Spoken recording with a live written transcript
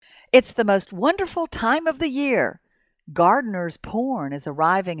It's the most wonderful time of the year. Gardener's porn is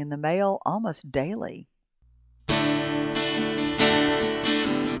arriving in the mail almost daily.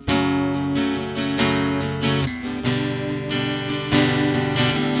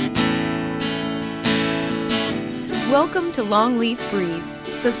 Welcome to Longleaf Breeze,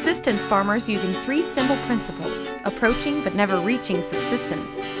 subsistence farmers using 3 simple principles, approaching but never reaching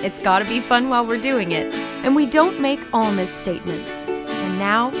subsistence. It's gotta be fun while we're doing it, and we don't make all misstatements. And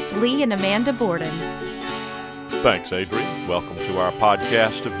now, Lee and Amanda Borden. Thanks, Adrian. Welcome to our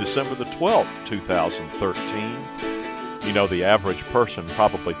podcast of December the 12th, 2013. You know, the average person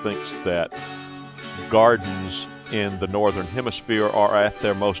probably thinks that gardens in the Northern Hemisphere are at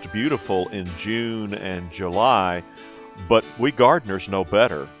their most beautiful in June and July, but we gardeners know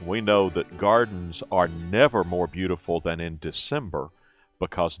better. We know that gardens are never more beautiful than in December,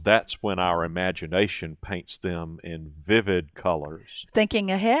 because that's when our imagination paints them in vivid colors.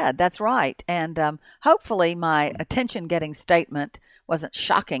 Thinking ahead, that's right. And hopefully my attention-getting statement wasn't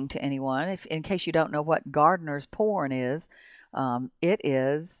shocking to anyone. In case you don't know what gardener's porn is, it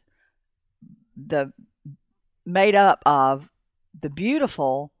is made up of the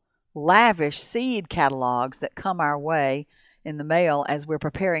beautiful, lavish seed catalogs that come our way in the mail as we're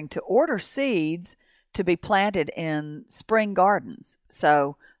preparing to order seeds to be planted in spring gardens.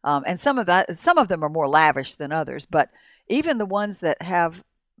 So, and some of them are more lavish than others, but even the ones that have,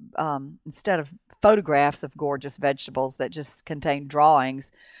 instead of photographs of gorgeous vegetables that just contain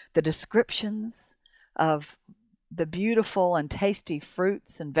drawings, the descriptions of the beautiful and tasty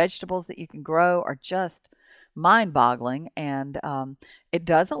fruits and vegetables that you can grow are just mind-boggling, and it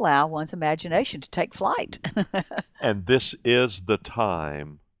does allow one's imagination to take flight. And this is the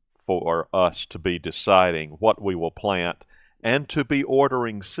time for us to be deciding what we will plant and to be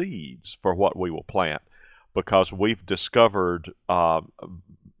ordering seeds for what we will plant, because we've discovered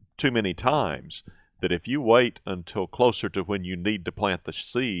too many times that if you wait until closer to when you need to plant the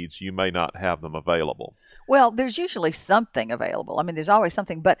seeds, you may not have them available. Well, there's usually something available. I mean, there's always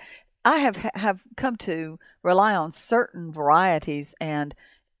something, but I have come to rely on certain varieties, and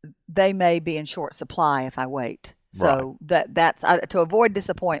they may be in short supply if I wait. So that's to avoid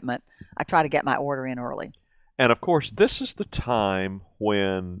disappointment, I try to get my order in early. And of course, this is the time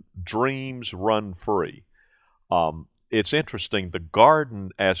when dreams run free. It's interesting, the garden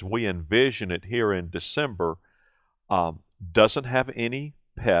as we envision it here in December doesn't have any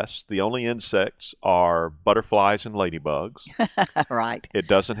pests. The only insects are butterflies and ladybugs. Right. It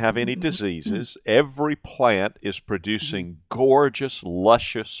doesn't have any diseases. Every plant is producing gorgeous,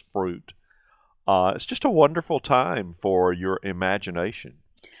 luscious fruit. It's just a wonderful time for your imagination.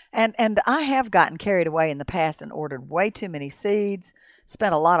 And I have gotten carried away in the past and ordered way too many seeds,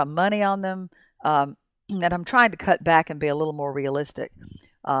 spent a lot of money on them, and I'm trying to cut back and be a little more realistic.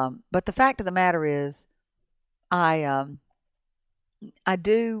 But the fact of the matter is, I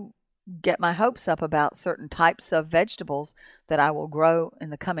do get my hopes up about certain types of vegetables that I will grow in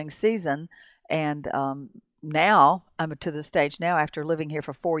the coming season. And now I'm to the stage now, after living here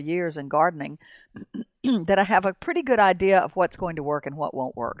for 4 years and gardening, that I have a pretty good idea of what's going to work and what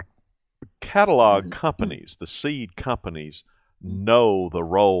won't work. Catalog companies, the seed companies, know the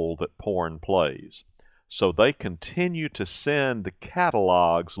role that porn plays. So they continue to send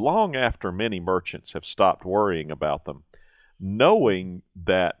catalogs long after many merchants have stopped worrying about them, knowing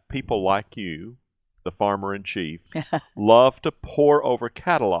that people like you, the farmer-in-chief, love to pore over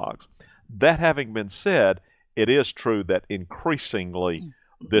catalogs. That having been said, it is true that increasingly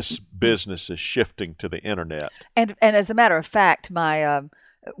this business is shifting to the internet. And as a matter of fact, my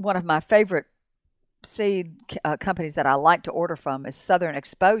one of my favorite seed companies that I like to order from is Southern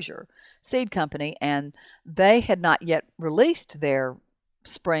Exposure Seed Company, and they had not yet released their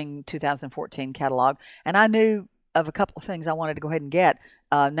spring 2014 catalog, and I knew of a couple of things I wanted to go ahead and get,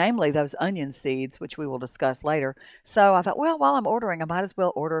 namely those onion seeds, which we will discuss later. So I thought, well, while I'm ordering, I might as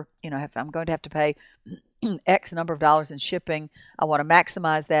well order, if I'm going to have to pay X number of dollars in shipping, I want to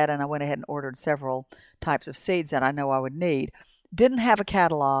maximize that, and I went ahead and ordered several types of seeds that I know I would need. Didn't have a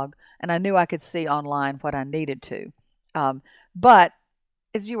catalog, and I knew I could see online what I needed to. But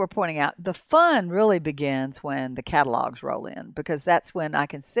as you were pointing out, the fun really begins when the catalogs roll in, because that's when I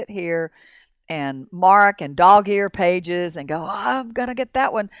can sit here and mark and dog ear pages and go, oh, I'm going to get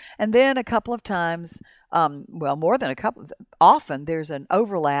that one. And then a couple of times, more than a couple, often there's an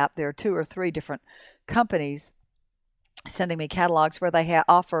overlap. There are 2 or 3 different companies sending me catalogs where they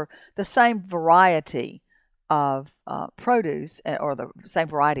offer the same variety of produce or the same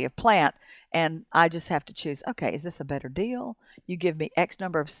variety of plant, and I just have to choose, okay, is this a better deal? You give me X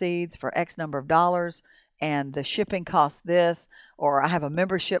number of seeds for X number of dollars, and the shipping costs this, or I have a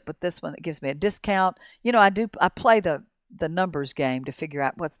membership with this one that gives me a discount. I play the numbers game to figure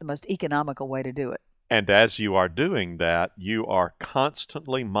out what's the most economical way to do it. And as you are doing that, you are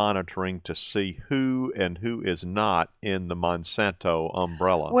constantly monitoring to see who and who is not in the Monsanto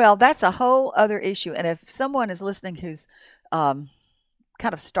umbrella. Well, that's a whole other issue. And if someone is listening who's kind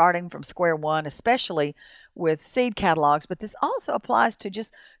of starting from square one, especially with seed catalogs, but this also applies to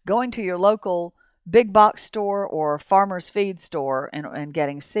just going to your local big box store or farmer's feed store and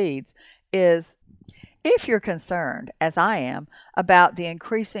getting seeds, is if you're concerned, as I am, about the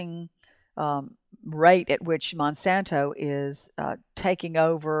increasing rate at which Monsanto is taking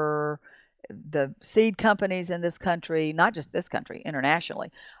over the seed companies in this country, not just this country,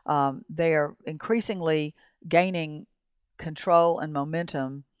 internationally. They are increasingly gaining control and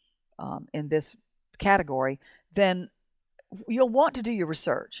momentum in this category. Then you'll want to do your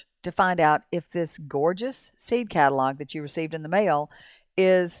research to find out if this gorgeous seed catalog that you received in the mail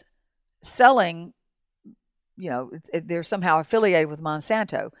is selling, they're somehow affiliated with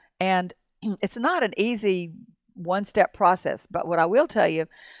Monsanto. And it's not an easy one-step process, but what I will tell you,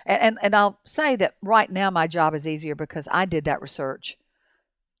 and I'll say that right now my job is easier because I did that research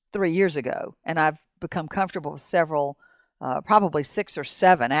 3 years ago, and I've become comfortable with several, probably 6 or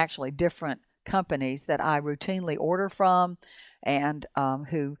 7 actually different companies that I routinely order from, and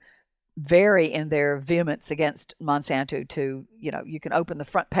who vary in their vehemence against Monsanto to, you can open the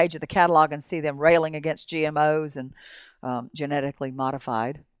front page of the catalog and see them railing against GMOs and genetically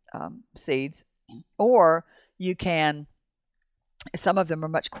modified seeds, or you can, some of them are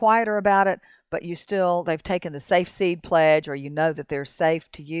much quieter about it, but they've taken the safe seed pledge, or that they're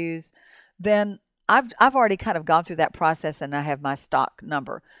safe to use. Then I've already kind of gone through that process and I have my stock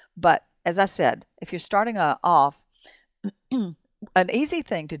number. But as I said, if you're starting off, an easy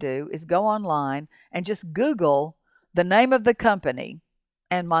thing to do is go online and just Google the name of the company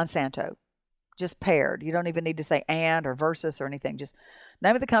and Monsanto, just paired. You don't even need to say and or versus or anything. Just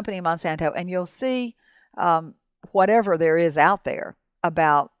name of the company, Monsanto, and you'll see whatever there is out there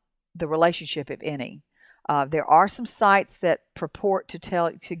about the relationship, if any. There are some sites that purport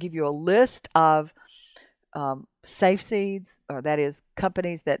to give you a list of safe seeds, or that is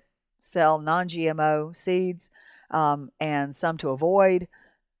companies that sell non-GMO seeds, and some to avoid.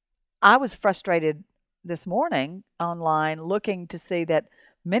 I was frustrated this morning online looking to see that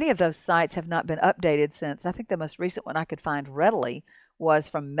many of those sites have not been updated since, I think the most recent one I could find readily was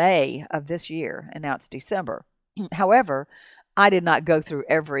from May of this year, and now it's December. However, I did not go through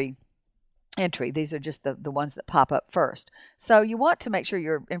every entry. These are just the ones that pop up first. So you want to make sure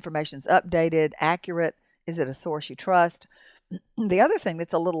your information is updated, accurate. Is it a source you trust? The other thing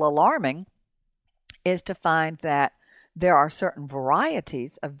that's a little alarming is to find that there are certain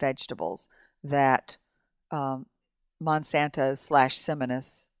varieties of vegetables that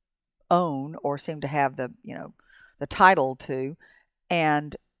Monsanto/Seminis own or seem to have the title to.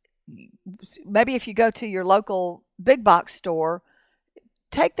 And maybe if you go to your local big box store,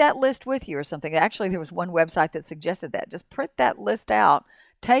 take that list with you or something. Actually, there was one website that suggested that. Just print that list out,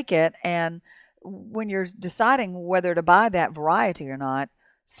 take it, and when you're deciding whether to buy that variety or not,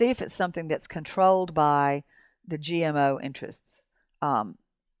 see if it's something that's controlled by the GMO interests.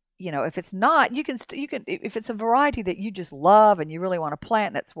 If it's not, you can if it's a variety that you just love and you really want to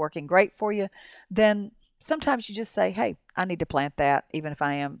plant and it's working great for you, then sometimes you just say, hey, I need to plant that, even if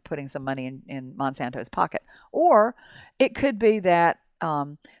I am putting some money in Monsanto's pocket. Or it could be that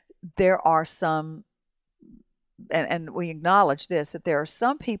there are some, and we acknowledge this, that there are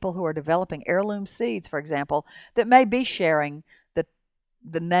some people who are developing heirloom seeds, for example, that may be sharing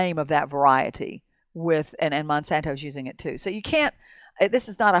the name of that variety with, and Monsanto's using it too. So you can't, this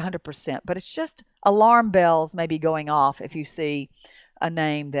is not 100%, but it's just alarm bells may be going off if you see a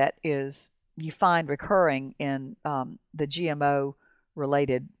name that you find recurring in the GMO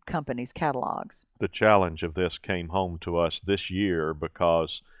related companies' catalogs. The challenge of this came home to us this year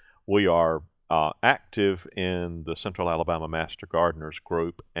because we are active in the Central Alabama Master Gardeners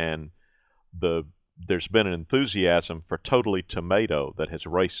group, and there's been an enthusiasm for Totally Tomato that has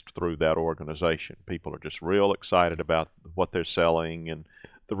raced through that organization. People are just real excited about what they're selling and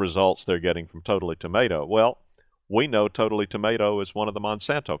the results they're getting from Totally Tomato. Well, we know Totally Tomato is one of the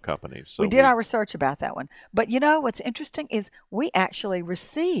Monsanto companies. So we did our research about that one. But what's interesting is we actually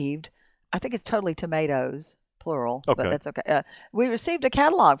received, I think it's Totally Tomatoes, plural, okay, but that's okay. We received a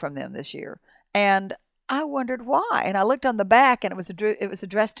catalog from them this year, and I wondered why. And I looked on the back, and it was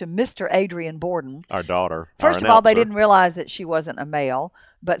addressed to Mr. Adrian Borden, our daughter. First of all, they didn't realize that she wasn't a male.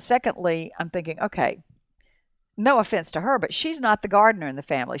 But secondly, I'm thinking, no offense to her, but she's not the gardener in the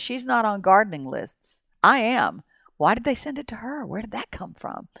family. She's not on gardening lists. I am. Why did they send it to her? Where did that come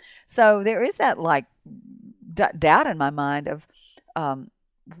from? So there is that like doubt in my mind of um,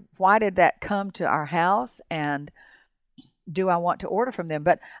 why did that come to our house, and do I want to order from them?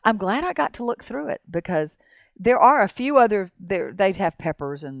 But I'm glad I got to look through it, because there are a few other there. They'd have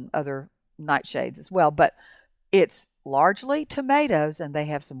peppers and other nightshades as well, but it's largely tomatoes, and they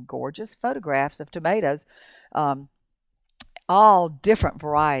have some gorgeous photographs of tomatoes, um, all different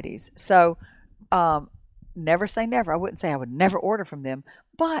varieties. So um, never say never. I wouldn't say I would never order from them,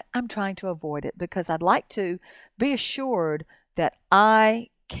 but I'm trying to avoid it because I'd like to be assured that I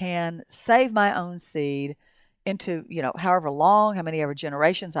can save my own seed into, however long, how many ever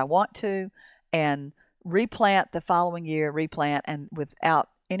generations I want to, and replant the following year, replant, and without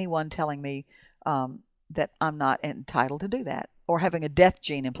anyone telling me that I'm not entitled to do that, or having a death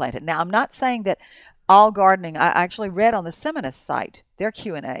gene implanted. Now, I'm not saying that all gardening. I actually read on the Seminus site, their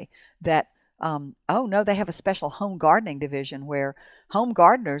Q&A, that oh no, they have a special home gardening division where home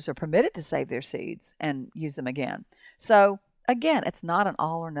gardeners are permitted to save their seeds and use them again. So again, it's not an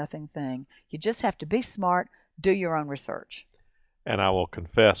all or nothing thing. You just have to be smart, do your own research. And I will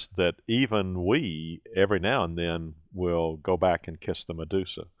confess that even we, every now and then, will go back and kiss the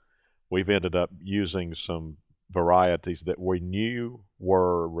Medusa. We've ended up using some varieties that we knew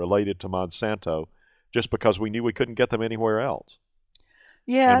were related to Monsanto just because we knew we couldn't get them anywhere else.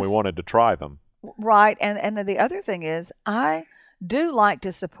 Yes. And we wanted to try them. Right. And the other thing is, I do like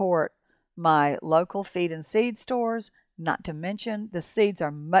to support my local feed and seed stores, not to mention the seeds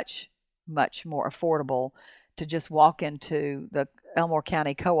are much, much more affordable to just walk into the Elmore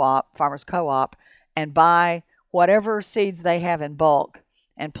County Co-op, Farmers Co-op, and buy whatever seeds they have in bulk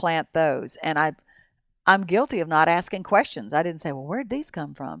and plant those. And I'm guilty of not asking questions. I didn't say, well, where'd these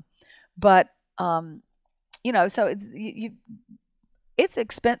come from? But, so it's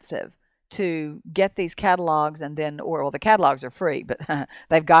expensive to get these catalogs and then order. Well, the catalogs are free, but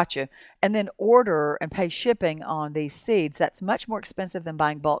they've got you. And then order and pay shipping on these seeds. That's much more expensive than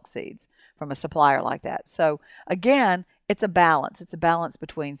buying bulk seeds from a supplier like that. So again, it's a balance. It's a balance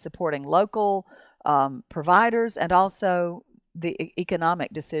between supporting local providers and also the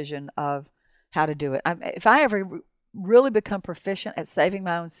economic decision of how to do it. If I ever really become proficient at saving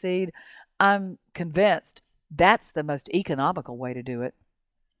my own seed, I'm convinced that's the most economical way to do it.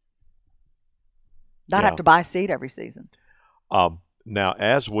 Not have to buy seed every season. Now,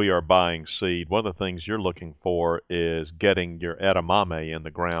 as we are buying seed, one of the things you're looking for is getting your edamame in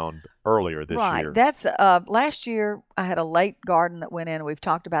the ground earlier this year. Right. That's last year I had a late garden that went in. We've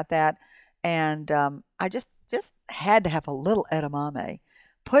talked about that, and I just had to have a little edamame.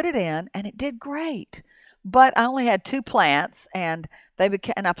 Put it in, and it did great. But I only had 2 plants, and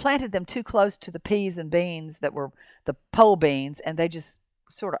and I planted them too close to the peas and beans that were the pole beans, and they just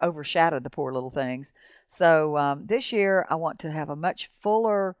sort of overshadowed the poor little things. So this year I want to have a much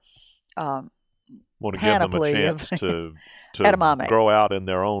fuller panoply give them a chance to edamame. Grow out in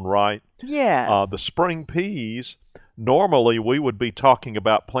their own right. Yes. The spring peas, normally we would be talking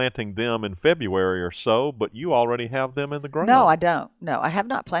about planting them in February or so, but you already have them in the ground. No, I don't. No, I have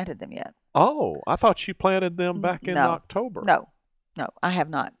not planted them yet. Oh, I thought you planted them back in October. No, I have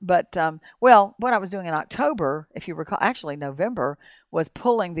not. But, what I was doing in October, if you recall, actually November, was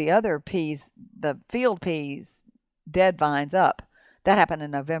pulling the other peas, the field peas, dead vines up. That happened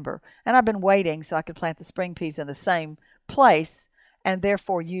in November. And I've been waiting so I could plant the spring peas in the same place and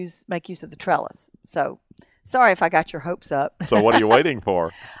therefore make use of the trellis. So, sorry if I got your hopes up. So what are you waiting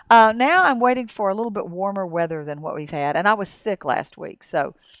for? Now I'm waiting for a little bit warmer weather than what we've had. And I was sick last week,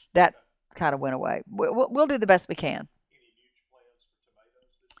 so that kind of went away. We'll do the best we can.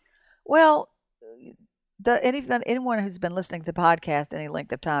 Well, anyone who's been listening to the podcast any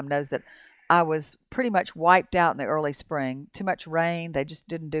length of time knows that I was pretty much wiped out in the early spring. Too much rain. They just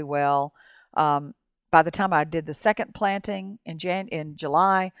didn't do well. By the time I did the second planting in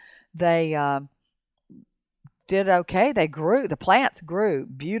July, they did okay. They grew. The plants grew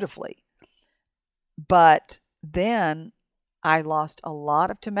beautifully. But then I lost a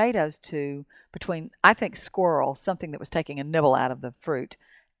lot of tomatoes between, I think, squirrels, something that was taking a nibble out of the fruit,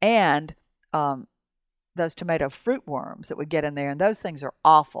 and those tomato fruit worms that would get in there, and those things are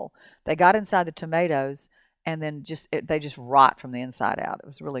awful. They got inside the tomatoes, and then they just rot from the inside out. It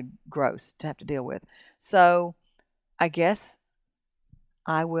was really gross to have to deal with. So I guess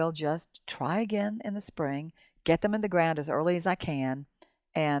I will just try again in the spring, get them in the ground as early as I can,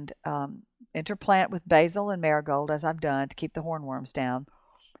 and interplant with basil and marigold, as I've done, to keep the hornworms down,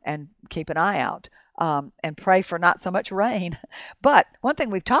 and keep an eye out. And pray for not so much rain. But one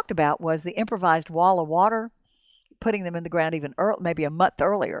thing we've talked about was the improvised wall of water, putting them in the ground even maybe a month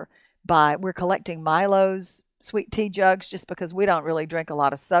earlier, we're collecting Milo's sweet tea jugs just because we don't really drink a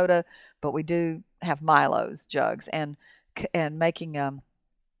lot of soda, but we do have Milo's jugs, and making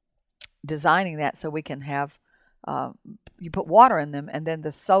designing that so we can have you put water in them, and then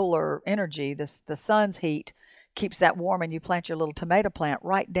the solar energy, the sun's heat keeps that warm, and you plant your little tomato plant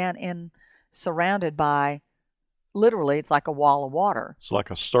right down in, surrounded by, literally, it's like a wall of water. It's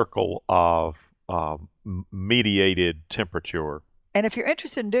like a circle of mediated temperature. And if you're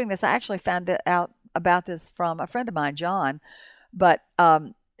interested in doing this, I actually found out about this from a friend of mine, John, but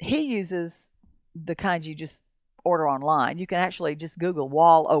he uses the kind you just order online. You can actually just Google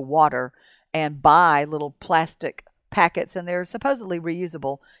wall o' water and buy little plastic packets, and they're supposedly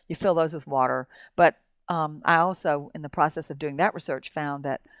reusable. You fill those with water. But I also, in the process of doing that research, found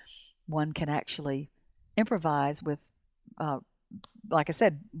that one can actually improvise with, like I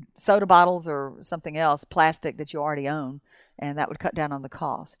said, soda bottles or something else, plastic that you already own, and that would cut down on the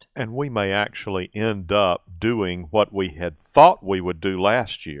cost. And we may actually end up doing what we had thought we would do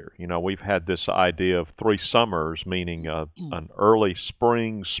last year. You know, we've had this idea of 3 summers, meaning an early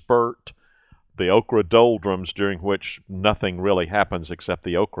spring spurt, the okra doldrums, during which nothing really happens except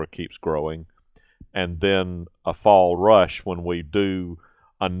the okra keeps growing, and then a fall rush when we do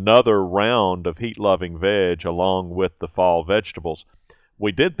another round of heat-loving veg along with the fall vegetables.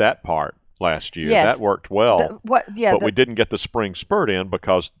 We did that part last year. Yes. That worked well. But we didn't get the spring spurt in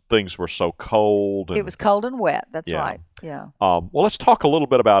because things were so cold. It was cold and wet. That's right. Yeah. Well, let's talk a little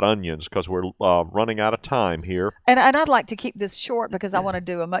bit about onions because we're running out of time here. And I'd like to keep this short because I want to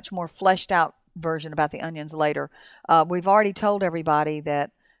do a much more fleshed out version about the onions later. We've already told everybody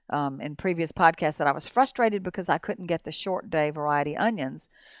that in previous podcasts that I was frustrated because I couldn't get the short day variety onions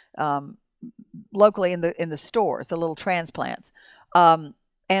locally in the stores, the little transplants.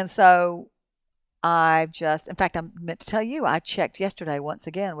 And so in fact, I meant to tell you, I checked yesterday once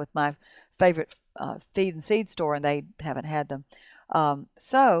again with my favorite feed and seed store, and they haven't had them.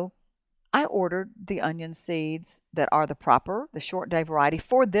 So I ordered the onion seeds that are the short day variety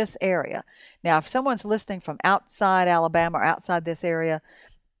for this area. Now, if someone's listening from outside Alabama or outside this area,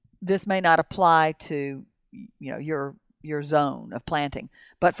 this may not apply to your zone of planting.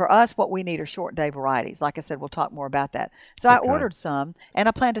 But for us, what we need are short day varieties. Like I said, we'll talk more about that. So I ordered some, and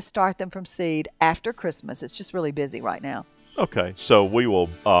I plan to start them from seed after Christmas. It's just really busy right now. Okay, so we will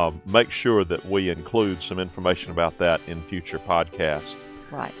make sure that we include some information about that in future podcasts.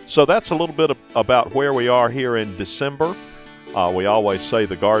 Right. So that's a little bit about where we are here in December. We always say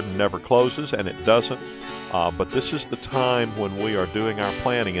the garden never closes, and it doesn't. But this is the time when we are doing our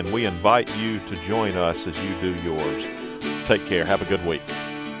planning, and we invite you to join us as you do yours. Take care. Have a good week.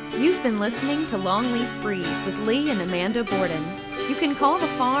 You've been listening to Longleaf Breeze with Lee and Amanda Borden. You can call the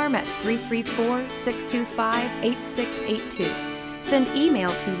farm at 334-625-8682. Send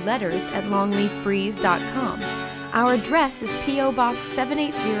email to letters@longleafbreeze.com. Our address is P.O. Box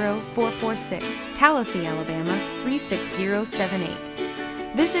 780446, Tallahassee, Alabama 36078.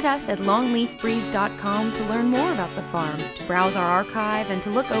 Visit us at longleafbreeze.com to learn more about the farm, to browse our archive, and to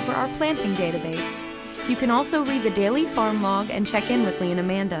look over our planting database. You can also read the daily farm log and check in with Lee and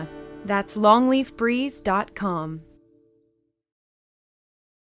Amanda. That's longleafbreeze.com.